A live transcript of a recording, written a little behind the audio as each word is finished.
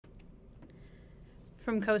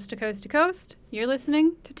From coast to coast to coast, you're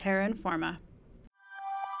listening to Terra Informa.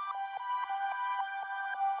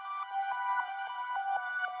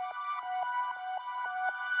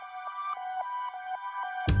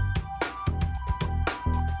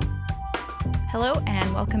 Hello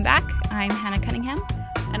and welcome back. I'm Hannah Cunningham.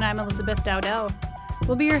 And I'm Elizabeth Dowdell.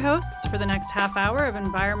 We'll be your hosts for the next half hour of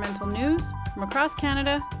environmental news from across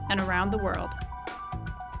Canada and around the world.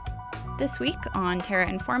 This week on Terra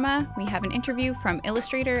Informa, we have an interview from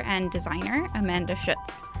illustrator and designer Amanda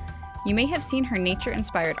Schutz. You may have seen her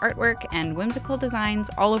nature-inspired artwork and whimsical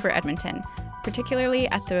designs all over Edmonton, particularly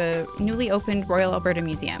at the newly opened Royal Alberta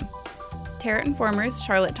Museum. Terra Informer's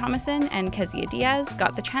Charlotte Thomason and Kezia Diaz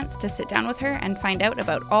got the chance to sit down with her and find out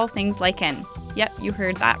about all things lichen. Yep, you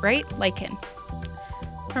heard that right, lichen.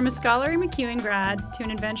 From a scholarly MacEwan grad to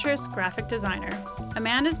an adventurous graphic designer,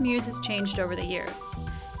 Amanda's muse has changed over the years.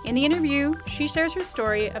 In the interview, she shares her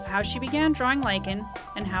story of how she began drawing lichen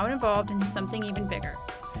and how it evolved into something even bigger.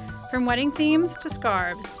 From wedding themes to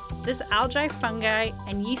scarves, this algae, fungi,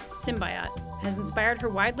 and yeast symbiote has inspired her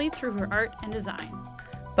widely through her art and design.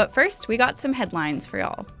 But first, we got some headlines for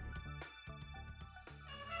y'all.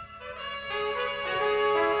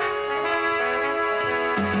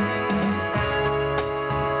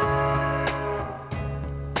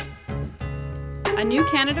 A new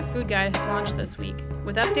Canada food guide has launched this week,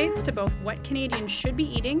 with updates to both what Canadians should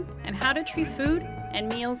be eating and how to treat food and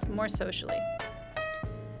meals more socially.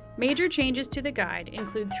 Major changes to the guide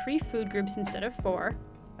include 3 food groups instead of 4,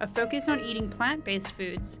 a focus on eating plant-based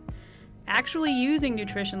foods, actually using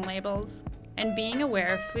nutrition labels, and being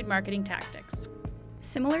aware of food marketing tactics.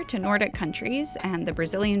 Similar to Nordic countries and the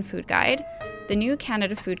Brazilian food guide, the new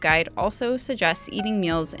Canada food guide also suggests eating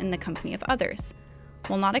meals in the company of others.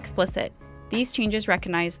 While not explicit, these changes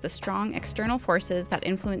recognize the strong external forces that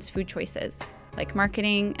influence food choices, like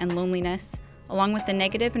marketing and loneliness, along with the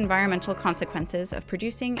negative environmental consequences of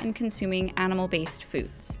producing and consuming animal-based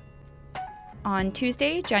foods. On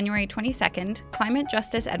Tuesday, January 22nd, Climate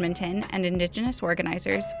Justice Edmonton and Indigenous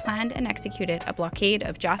organizers planned and executed a blockade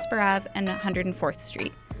of Jasper Ave and 104th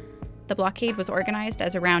Street. The blockade was organized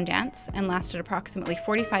as a round dance and lasted approximately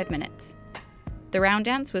 45 minutes. The round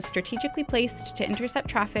dance was strategically placed to intercept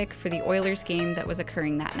traffic for the Oilers game that was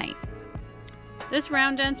occurring that night. This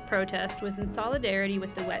round dance protest was in solidarity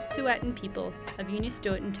with the Wet'suwet'en people of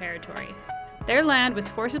Unistoten territory. Their land was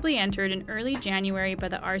forcibly entered in early January by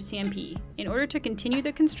the RCMP in order to continue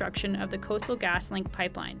the construction of the Coastal GasLink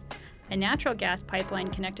pipeline, a natural gas pipeline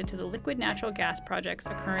connected to the liquid natural gas projects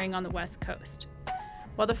occurring on the west coast.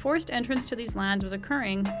 While the forced entrance to these lands was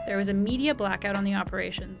occurring, there was a media blackout on the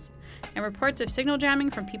operations, and reports of signal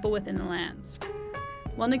jamming from people within the lands.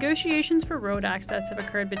 While negotiations for road access have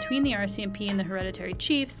occurred between the RCMP and the hereditary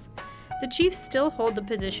chiefs, the chiefs still hold the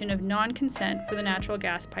position of non-consent for the natural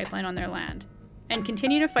gas pipeline on their land, and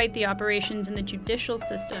continue to fight the operations in the judicial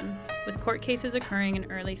system, with court cases occurring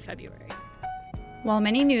in early February. While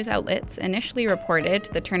many news outlets initially reported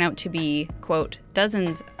the turnout to be, quote,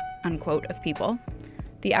 dozens, unquote, of people,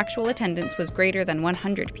 the actual attendance was greater than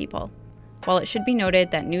 100 people, while it should be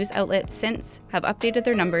noted that news outlets since have updated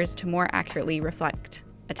their numbers to more accurately reflect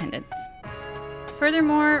attendance.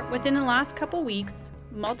 Furthermore, within the last couple weeks,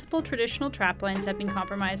 multiple traditional traplines have been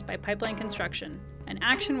compromised by pipeline construction, an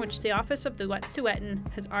action which the Office of the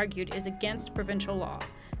Wet'suwet'en has argued is against provincial law,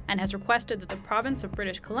 and has requested that the province of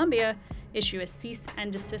British Columbia issue a cease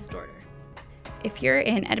and desist order. If you're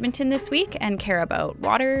in Edmonton this week and care about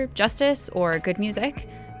water, justice, or good music,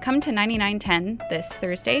 come to 9910 this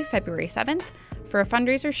Thursday, February 7th, for a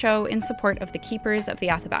fundraiser show in support of the Keepers of the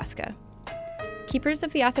Athabasca. Keepers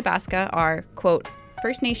of the Athabasca are, quote,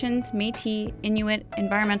 First Nations, Métis, Inuit,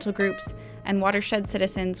 environmental groups, and watershed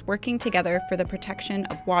citizens working together for the protection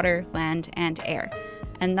of water, land, and air,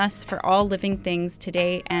 and thus for all living things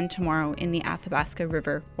today and tomorrow in the Athabasca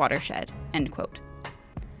River watershed, end quote.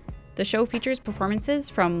 The show features performances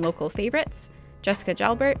from local favorites, Jessica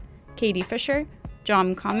Jalbert, Katie Fisher,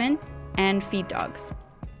 John Common, and Feed Dogs.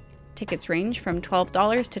 Tickets range from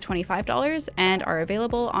 $12 to $25 and are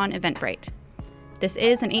available on Eventbrite. This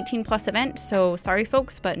is an 18-plus event, so sorry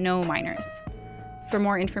folks, but no minors. For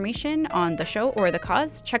more information on the show or the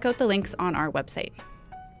cause, check out the links on our website.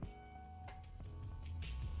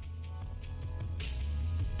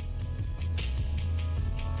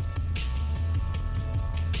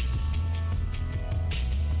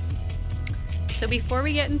 So before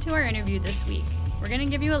we get into our interview this week, we're going to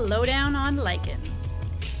give you a lowdown on lichen.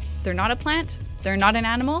 They're not a plant, they're not an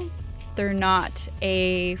animal, they're not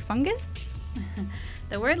a fungus.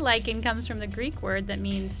 The word lichen comes from the Greek word that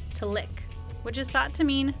means to lick, which is thought to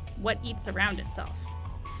mean what eats around itself.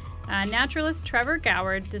 Naturalist Trevor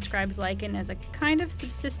Goward describes lichen as a kind of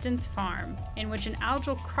subsistence farm in which an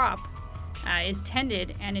algal crop is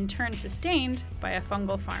tended and in turn sustained by a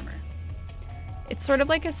fungal farmer. It's sort of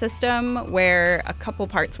like a system where a couple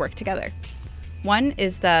parts work together. One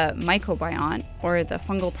is the mycobiont, or the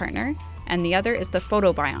fungal partner, and the other is the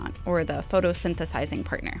photobiont, or the photosynthesizing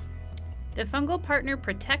partner. The fungal partner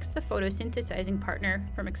protects the photosynthesizing partner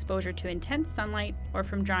from exposure to intense sunlight or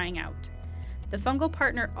from drying out. The fungal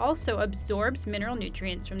partner also absorbs mineral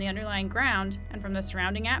nutrients from the underlying ground and from the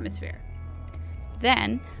surrounding atmosphere.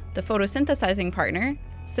 Then, the photosynthesizing partner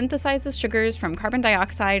synthesizes sugars from carbon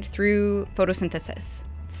dioxide through photosynthesis,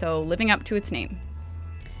 so living up to its name.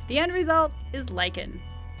 The end result is lichen,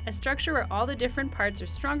 a structure where all the different parts are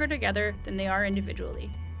stronger together than they are individually.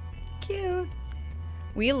 Cute!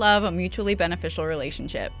 We love a mutually beneficial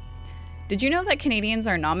relationship. Did you know that Canadians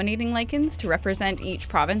are nominating lichens to represent each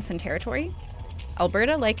province and territory?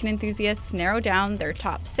 Alberta lichen enthusiasts narrowed down their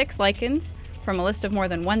top 6 lichens from a list of more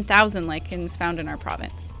than 1,000 lichens found in our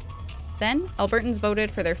province. Then, Albertans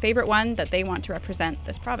voted for their favorite one that they want to represent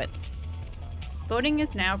this province. Voting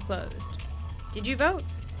is now closed. Did you vote?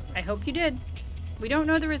 I hope you did. We don't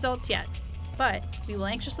know the results yet, but we will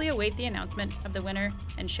anxiously await the announcement of the winner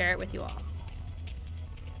and share it with you all.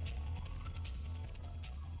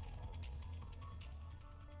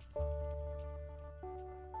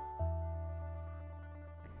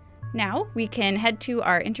 Now we can head to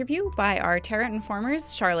our interview by our Terra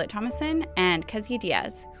Informers Charlotte Thomason and Kezia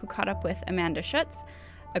Diaz, who caught up with Amanda Schutz,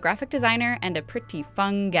 a graphic designer and a pretty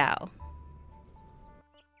fun gal.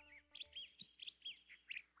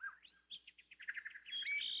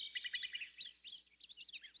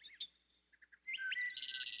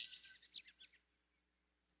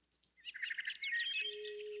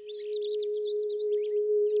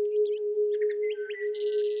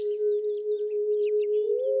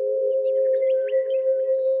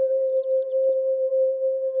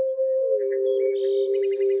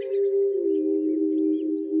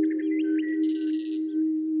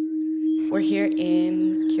 We're here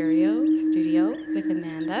in Curio Studio with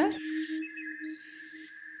Amanda.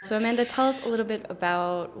 So Amanda, tell us a little bit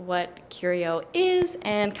about what Curio is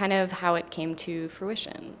and kind of how it came to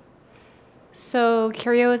fruition. So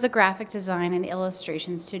Curio is a graphic design and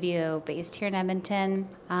illustration studio based here in Edmonton.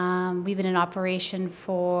 We've been in operation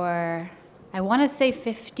for, I want to say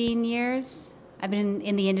 15 years. I've been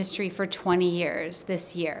in the industry for 20 years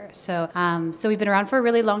this year. So we've been around for a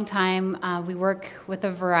really long time. We work with a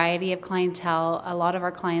variety of clientele. A lot of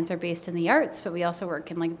our clients are based in the arts, but we also work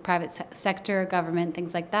in like private sector, government,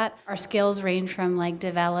 things like that. Our skills range from like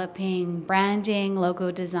developing branding, logo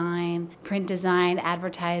design, print design,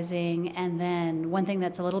 advertising, and then one thing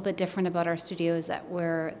that's a little bit different about our studio is that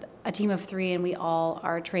we're a team of 3 and we all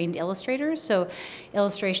are trained illustrators. So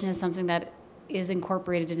illustration is something that is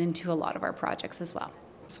incorporated into a lot of our projects as well.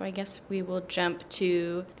 So I guess we will jump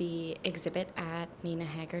to the exhibit at Nina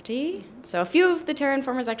Haggerty. So a few of the Terra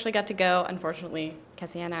Informers actually got to go. Unfortunately,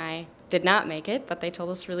 Kezia and I did not make it, but they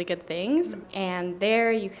told us really good things. And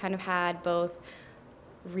there you kind of had both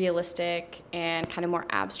realistic and kind of more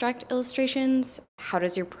abstract illustrations. How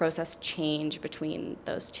does your process change between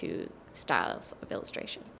those two styles of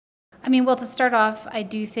illustration? I mean, well, to start off, I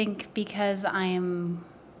do think because I'm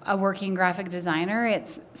a working graphic designer,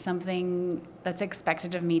 it's something that's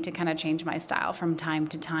expected of me to kind of change my style from time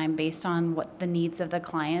to time based on what the needs of the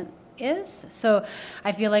client is. So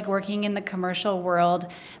I feel like working in the commercial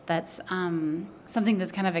world, that's something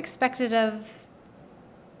that's kind of expected of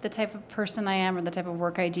the type of person I am or the type of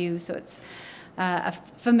work I do. So it's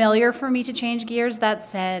familiar for me to change gears. That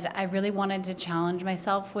said, I really wanted to challenge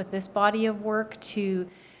myself with this body of work to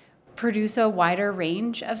produce a wider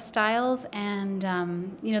range of styles, and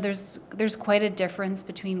there's quite a difference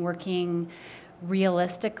between working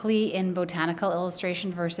realistically in botanical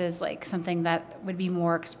illustration versus like something that would be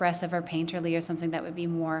more expressive or painterly, or something that would be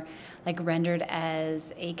more like rendered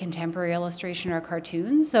as a contemporary illustration or a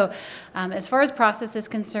cartoon. So as far as process is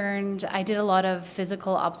concerned, I did a lot of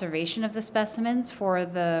physical observation of the specimens for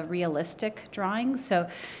the realistic drawings. So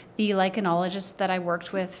the lichenologist that I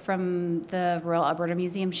worked with from the Royal Alberta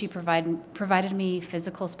Museum, she provided me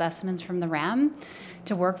physical specimens from the RAM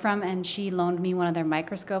to work from, and she loaned me one of their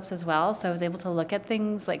microscopes as well. So I was able to look at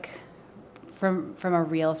things like from a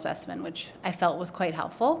real specimen, which I felt was quite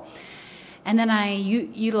helpful. And then I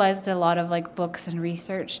utilized a lot of like books and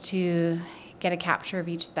research to get a capture of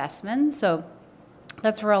each specimen. So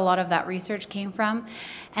that's where a lot of that research came from.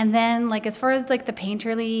 And then like as far as like the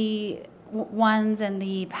painterly ones and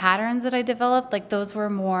the patterns that I developed, like those were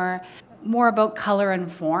more about color and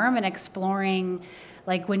form and exploring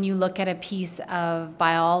Like when you look at a piece of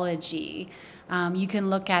biology, you can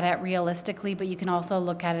look at it realistically, but you can also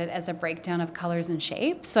look at it as a breakdown of colors and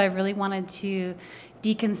shapes. So I really wanted to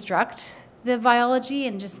deconstruct the biology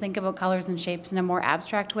and just think about colors and shapes in a more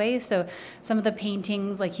abstract way. So some of the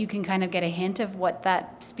paintings, like you can kind of get a hint of what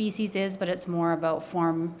that species is, but it's more about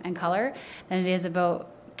form and color than it is about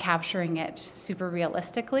capturing it super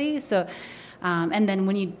realistically. So, and then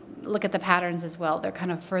when you look at the patterns as well, they're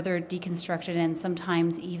kind of further deconstructed, and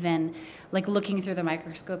sometimes even like looking through the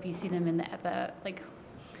microscope, you see them in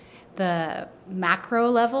the macro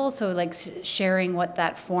level. So like sharing what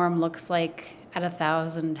that form looks like at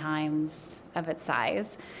 1,000 times of its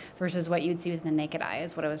size versus what you'd see with the naked eye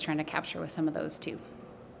is what I was trying to capture with some of those too.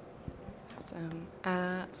 Awesome.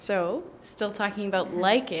 So still talking about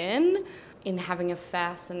lichen, in having a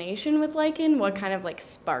fascination with lichen, what kind of like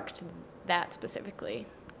sparked that specifically?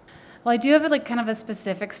 Well, I do have like kind of a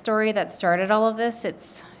specific story that started all of this.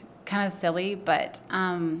 It's kind of silly, but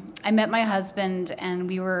I met my husband and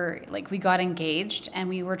we got engaged, and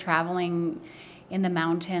we were traveling in the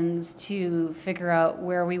mountains to figure out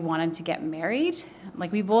where we wanted to get married.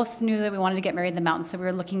 Like we both knew that we wanted to get married in the mountains, so we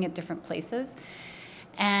were looking at different places.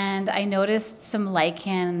 And I noticed some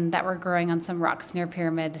lichen that were growing on some rocks near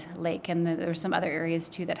Pyramid Lake, and there were some other areas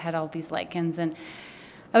too that had all these lichens. And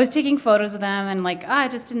I was taking photos of them and I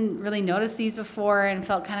just didn't really notice these before and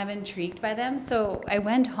felt kind of intrigued by them. So I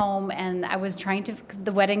went home and I was trying to,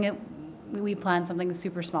 the wedding, we planned something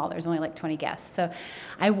super small. There's only like 20 guests. So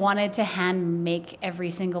I wanted to hand make every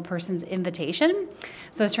single person's invitation.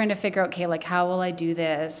 So I was trying to figure out, okay, like how will I do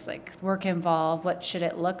this? Like work involved, what should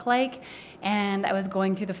it look like? And I was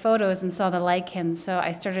going through the photos and saw the lichens. So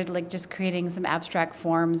I started like just creating some abstract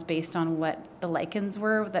forms based on what the lichens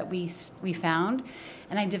were that we found.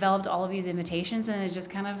 And I developed all of these invitations, and it just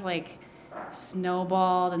kind of like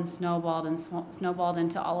snowballed into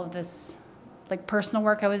all of this like personal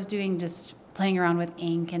work I was doing, just playing around with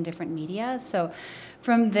ink and different media. So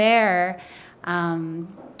from there,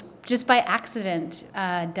 just by accident,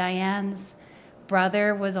 Diane's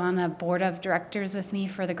brother was on a board of directors with me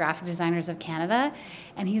for the Graphic Designers of Canada.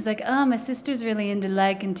 And he's like, oh, my sister's really into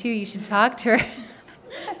lichen too. You should talk to her.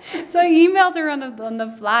 So I emailed her on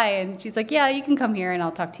the fly, and she's like, yeah, you can come here and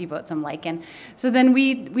I'll talk to you about some lichen. So then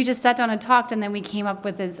we just sat down and talked, and then we came up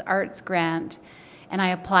with this arts grant, and I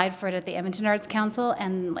applied for it at the Edmonton Arts Council,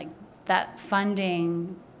 and like that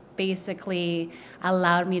funding basically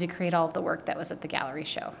allowed me to create all of the work that was at the gallery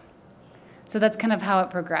show. So that's kind of how it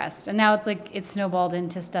progressed. And now it's snowballed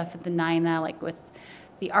into stuff at the NINA, like with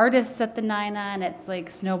the artists at the NINA, and it's like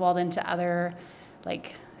snowballed into other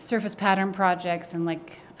like surface pattern projects and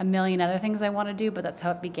like a million other things I want to do, but that's how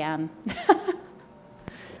it began.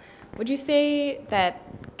 Would you say that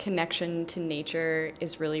connection to nature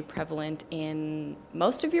is really prevalent in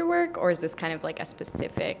most of your work, or is this kind of like a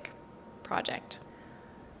specific project?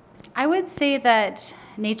 I would say that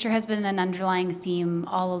nature has been an underlying theme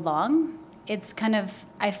all along. It's kind of,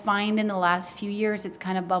 I find in the last few years, it's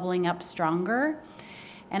kind of bubbling up stronger.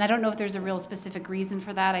 And I don't know if there's a real specific reason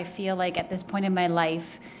for that. I feel like at this point in my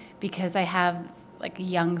life, because I have like a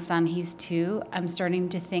young son, he's 2, I'm starting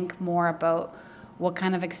to think more about what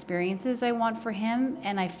kind of experiences I want for him.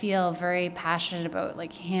 And I feel very passionate about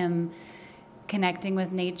like him connecting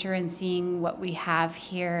with nature and seeing what we have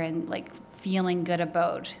here, and like feeling good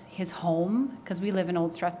about his home, because we live in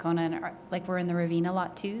Old Strathcona and like we're in the ravine a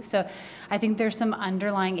lot too. So I think there's some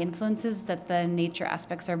underlying influences that the nature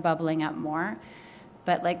aspects are bubbling up more.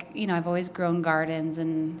 But like, you know, I've always grown gardens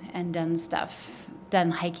and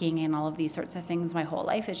done hiking and all of these sorts of things my whole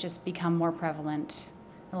life. It's just become more prevalent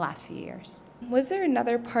the last few years. Was there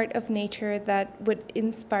another part of nature that would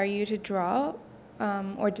inspire you to draw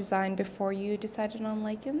or design before you decided on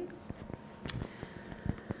lichens?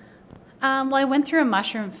 Well, I went through a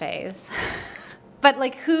mushroom phase. But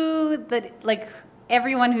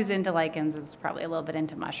everyone who's into lichens is probably a little bit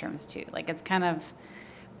into mushrooms too. Like it's kind of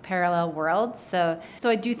parallel worlds. So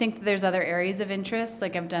I do think that there's other areas of interest.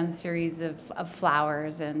 Like I've done series of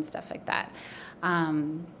flowers and stuff like that.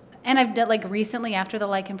 And I've done like recently after the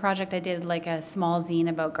lichen project, I did like a small zine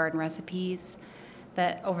about garden recipes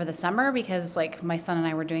that over the summer, because like my son and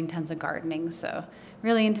I were doing tons of gardening. So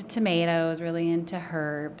really into tomatoes, really into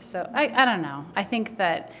herbs. So I don't know. I think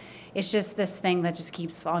that it's just this thing that just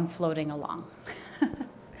keeps on floating along.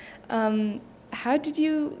 How did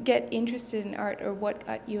you get interested in art, or what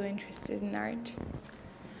got you interested in art?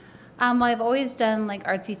 Well, I've always done like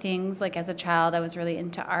artsy things. Like as a child, I was really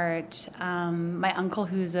into art. My uncle,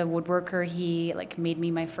 who's a woodworker, he like made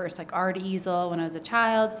me my first like art easel when I was a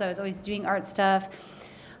child. So I was always doing art stuff.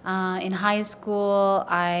 In high school,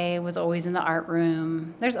 I was always in the art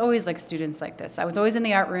room. There's always like students like this. I was always in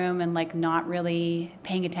the art room and like not really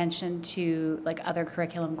paying attention to like other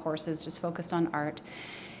curriculum courses, just focused on art.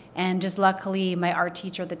 And just luckily, my art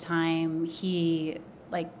teacher at the time, he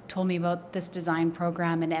like told me about this design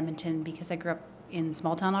program in Edmonton because I grew up in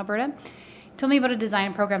small town Alberta. He told me about a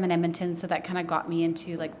design program in Edmonton, so that kind of got me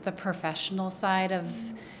into like the professional side of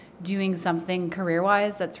doing something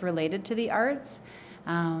career-wise that's related to the arts.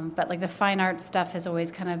 But like the fine art stuff has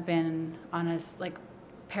always kind of been on a like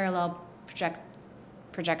parallel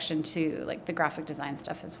projection to like the graphic design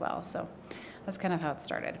stuff as well. So that's kind of how it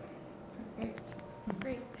started.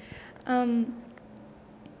 Great.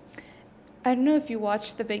 I don't know if you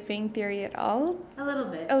watched The Big Bang Theory at all. A little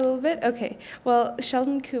bit. A little bit? Okay. Well,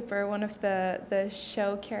 Sheldon Cooper, one of the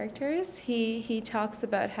show characters, he talks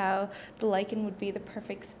about how the lichen would be the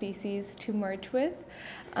perfect species to merge with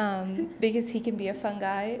because he can be a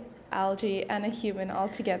fungi, algae, and a human all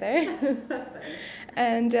together.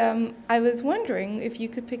 And I was wondering, if you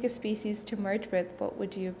could pick a species to merge with, what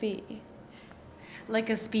would you be? Like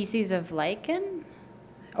a species of lichen?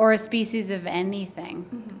 Or a species of anything?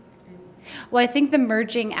 Mm-hmm. Well, I think the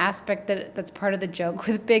merging aspect that's part of the joke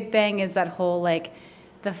with Big Bang is that whole like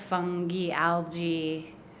the fungi,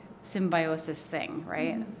 algae symbiosis thing,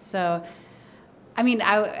 right? Mm-hmm. So, I mean,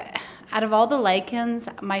 out of all the lichens,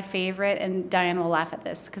 my favorite, and Diane will laugh at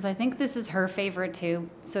this because I think this is her favorite too,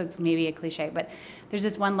 so it's maybe a cliche, but there's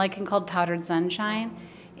this one lichen called powdered sunshine.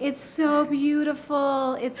 It's so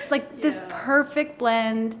beautiful. It's like this perfect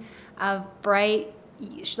blend of bright,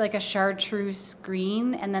 like a chartreuse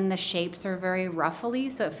green, and then the shapes are very ruffly,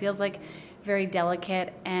 so it feels like very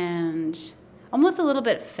delicate and almost a little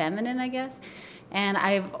bit feminine, I guess. And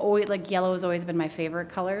I've always, like, yellow has always been my favorite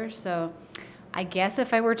color, so I guess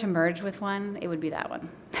if I were to merge with one, it would be that one.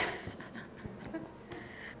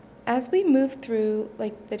 As we move through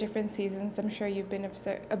like the different seasons, I'm sure you've been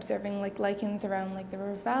observing like lichens around like the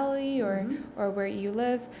River Valley or where you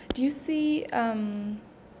live. Do you see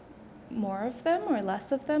more of them or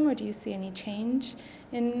less of them, or do you see any change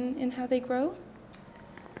in how they grow?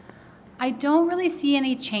 I don't really see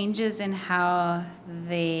any changes in how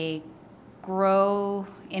they grow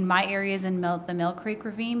in my areas in the Mill Creek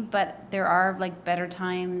Ravine, but there are like better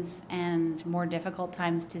times and more difficult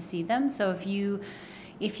times to see them. So if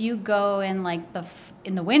you go in like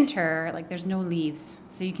in the winter, like there's no leaves,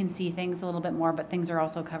 so you can see things a little bit more, but things are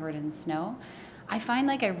also covered in snow. I find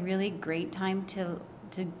like a really great time to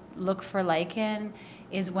look for lichen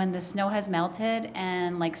is when the snow has melted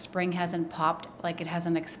and like spring hasn't popped, like it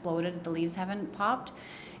hasn't exploded, the leaves haven't popped,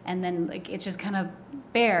 and then like it's just kind of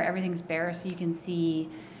bare, everything's bare, so you can see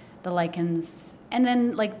the lichens, and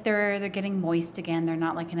then like they're getting moist again, they're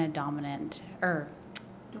not like in a dormant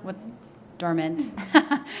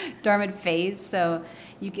phase, so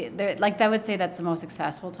you get like I would say that's the most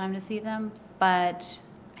successful time to see them. But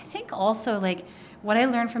I think also like what I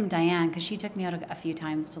learned from Diane, because she took me out a few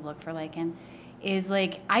times to look for lichen, is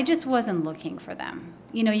like I just wasn't looking for them.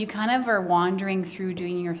 You know, you kind of are wandering through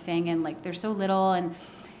doing your thing, and like they're so little, and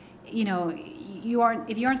you know, if you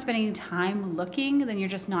aren't spending time looking, then you're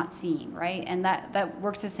just not seeing, right? And that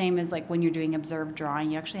works the same as like when you're doing observed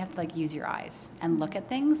drawing. You actually have to like use your eyes and look at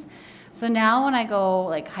things. So now when I go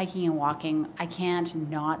like hiking and walking, I can't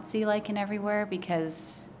not see lichen everywhere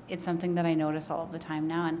because it's something that I notice all of the time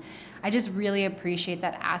now. And I just really appreciate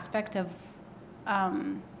that aspect of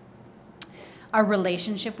our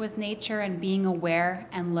relationship with nature and being aware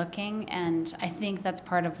and looking. And I think that's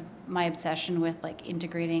part of my obsession with like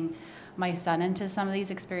integrating my son into some of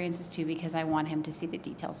these experiences too, because I want him to see the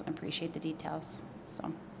details and appreciate the details.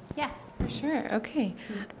 So, yeah. For sure. Okay.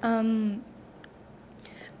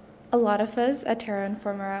 A lot of us at Terra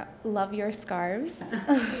Informa love your scarves,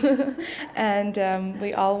 and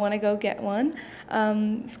we all want to go get one.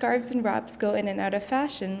 Scarves and wraps go in and out of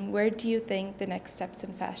fashion. Where do you think the next steps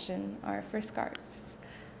in fashion are for scarves?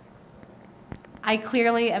 I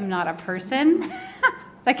clearly am not a person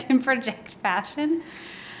that can project fashion.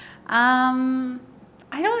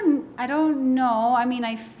 I don't know. I mean,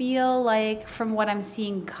 I feel like from what I'm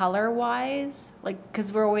seeing color-wise, like,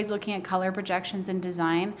 because we're always looking at color projections in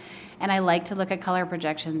design, and I like to look at color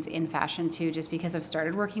projections in fashion too, just because I've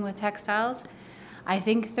started working with textiles. I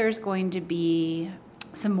think there's going to be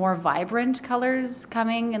some more vibrant colors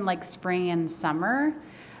coming in like spring and summer.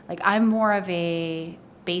 Like I'm more of a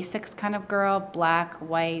basics kind of girl, black,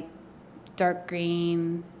 white, dark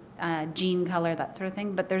green, jean color, that sort of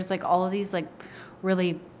thing. But there's like all of these like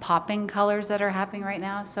really popping colors that are happening right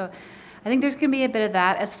now. So I think there's going to be a bit of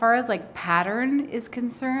that. As far as like pattern is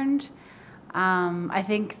concerned, I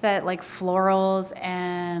think that like florals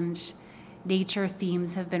and nature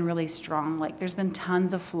themes have been really strong. Like there's been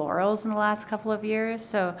tons of florals in the last couple of years.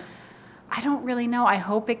 So I don't really know. I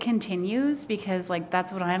hope it continues because like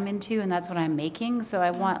that's what I'm into and that's what I'm making. So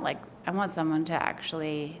I want someone to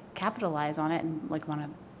actually capitalize on it and like want to,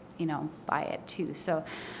 buy it too. So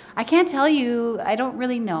I can't tell you. I don't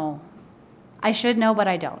really know. I should know, but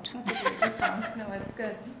I don't. That's a great response. No, it's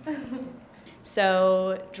good.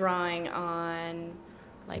 So drawing on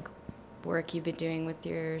like work you've been doing with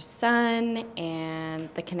your son and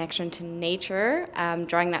the connection to nature,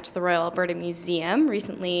 drawing that to the Royal Alberta Museum.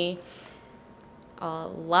 Recently, a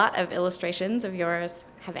lot of illustrations of yours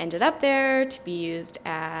have ended up there to be used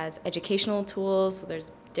as educational tools. So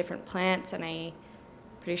there's different plants, and I'm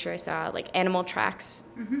pretty sure I saw like animal tracks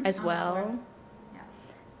as well,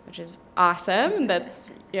 which is awesome.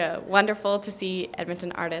 That's wonderful to see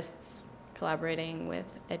Edmonton artists collaborating with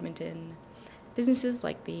Edmonton businesses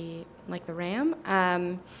like the RAM.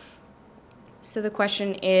 So the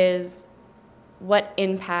question is, what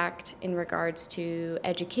impact in regards to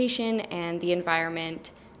education and the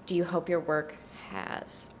environment do you hope your work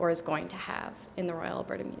has or is going to have in the Royal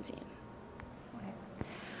Alberta Museum?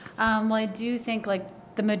 Well, I do think like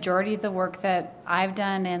the majority of the work that I've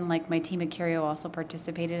done and like my team at Curio also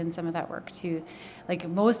participated in some of that work too. Like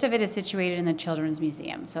most of it is situated in the Children's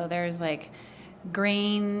Museum. So there's like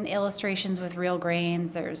grain illustrations with real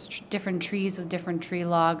grains. There's different trees with different tree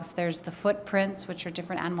logs. There's the footprints, which are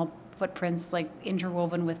different animal footprints, like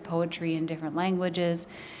interwoven with poetry in different languages.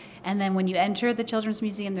 And then when you enter the Children's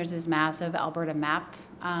Museum, there's this massive Alberta map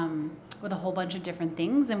with a whole bunch of different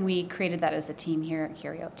things, and we created that as a team here at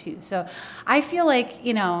Curio too. So I feel like,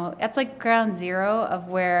 that's like ground zero of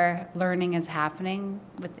where learning is happening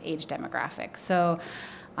with age demographics. So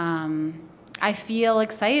I feel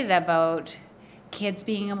excited about kids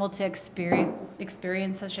being able to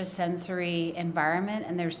experience such a sensory environment,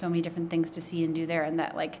 and there's so many different things to see and do there, and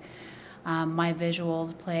that like my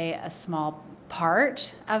visuals play a small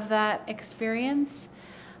part of that experience.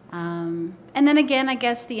 And then again, I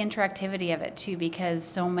guess the interactivity of it too, because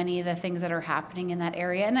so many of the things that are happening in that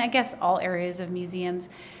area, and I guess all areas of museums,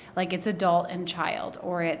 like it's adult and child,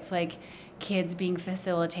 or it's like kids being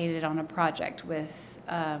facilitated on a project with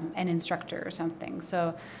an instructor or something.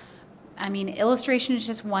 So, I mean, illustration is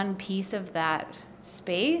just one piece of that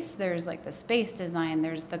space. There's like the space design,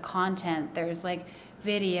 there's the content, there's like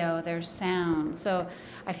video, there's sound. So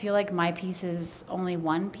I feel like my piece is only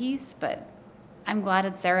one piece, but I'm glad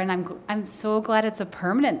it's there, and I'm so glad it's a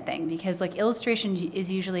permanent thing, because like illustration is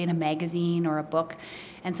usually in a magazine or a book,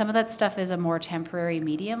 and some of that stuff is a more temporary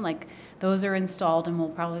medium. Like those are installed and will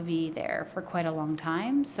probably be there for quite a long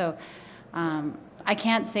time. So I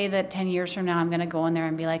can't say that 10 years from now I'm going to go in there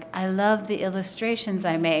and be like, I love the illustrations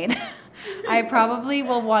I made. I probably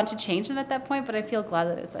will want to change them at that point, but I feel glad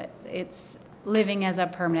that it's living as a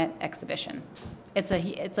permanent exhibition. It's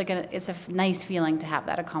a nice feeling to have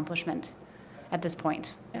that accomplishment at this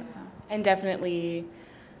point. Yeah. And definitely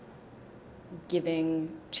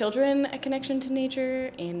giving children a connection to nature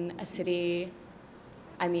in a city.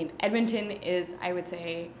 I mean, Edmonton is, I would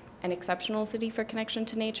say, an exceptional city for connection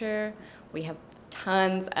to nature. We have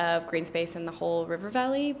tons of green space in the whole river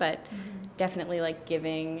valley, but definitely like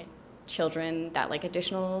giving children that like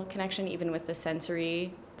additional connection, even with the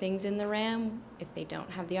sensory things in the RAM, if they don't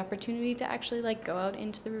have the opportunity to actually like go out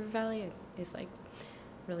into the river valley, it is like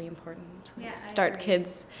really important. Yeah, start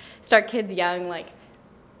kids young, like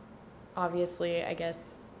obviously I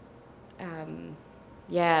guess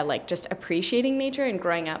like just appreciating nature and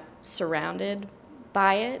growing up surrounded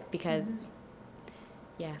by it, because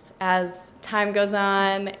yes, as time goes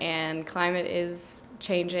on and climate is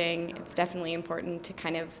changing, it's definitely important to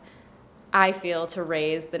kind of, I feel, to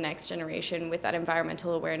raise the next generation with that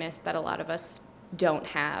environmental awareness that a lot of us don't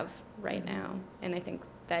have right now. And I think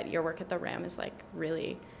that your work at the RAM is like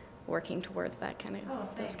really working towards that kind of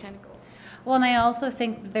those kind of goals. Well, and I also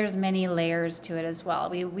think there's many layers to it as well.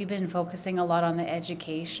 We've been focusing a lot on the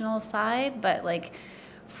educational side, but like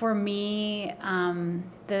for me,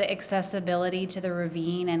 the accessibility to the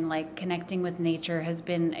ravine and like connecting with nature has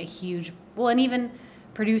been a huge, and even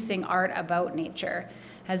producing art about nature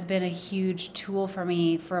has been a huge tool for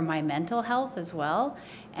me for my mental health as well.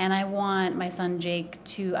 And I want my son Jake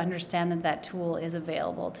to understand that tool is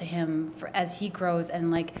available to him as he grows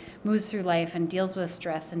and like moves through life and deals with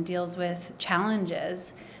stress and deals with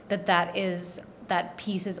challenges, that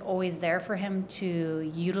piece is always there for him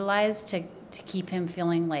to utilize to keep him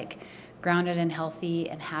feeling like grounded and healthy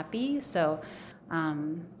and happy. So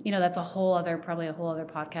That's probably a whole other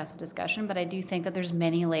podcast of discussion, but I do think that there's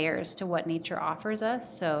many layers to what nature offers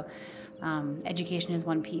us. So education is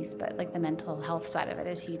one piece, but like the mental health side of it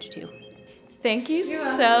is huge too. Thank you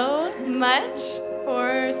so much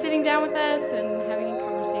for sitting down with us and having a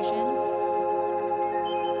conversation.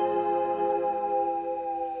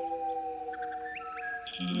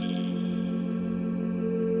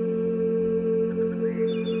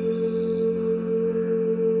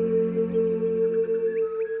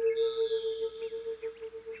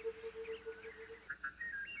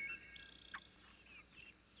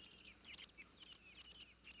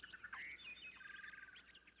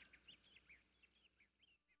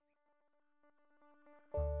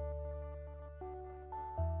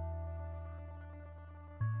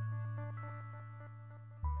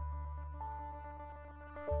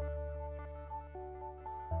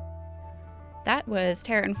 That was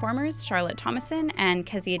Terra Informer's Charlotte Thomason and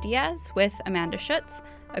Kezia Diaz with Amanda Schutz,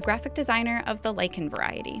 a graphic designer of the lichen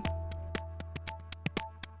variety.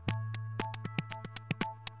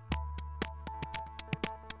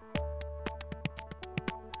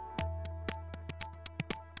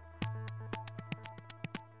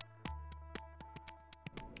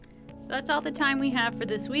 So that's all the time we have for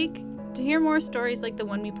this week. To hear more stories like the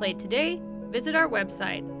one we played today, visit our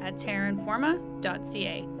website at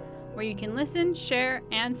terrainforma.ca, where you can listen, share,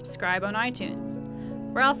 and subscribe on iTunes.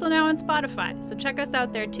 We're also now on Spotify, so check us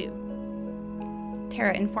out there too.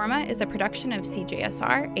 Terra Informa is a production of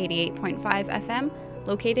CJSR 88.5 FM,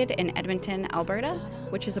 located in Edmonton, Alberta,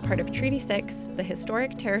 which is a part of Treaty 6, the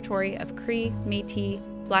historic territory of Cree, Métis,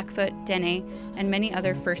 Blackfoot, Dene, and many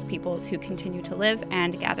other First Peoples who continue to live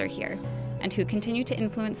and gather here, and who continue to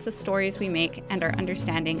influence the stories we make and our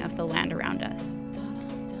understanding of the land around us.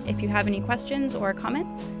 If you have any questions or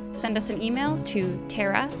comments, send us an email to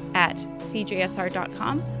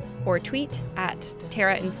terra@cjsr.com or tweet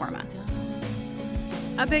 @terrainforma.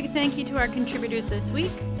 A big thank you to our contributors this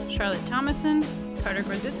week, Charlotte Thomason, Carter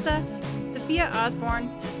Grozitza, Sophia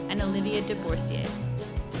Osborne, and Olivia DeBourcier.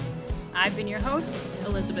 I've been your host,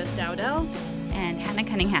 Elizabeth Dowdell. And Hannah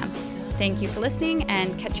Cunningham. Thank you for listening,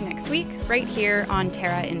 and catch you next week right here on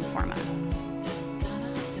Terra Informa.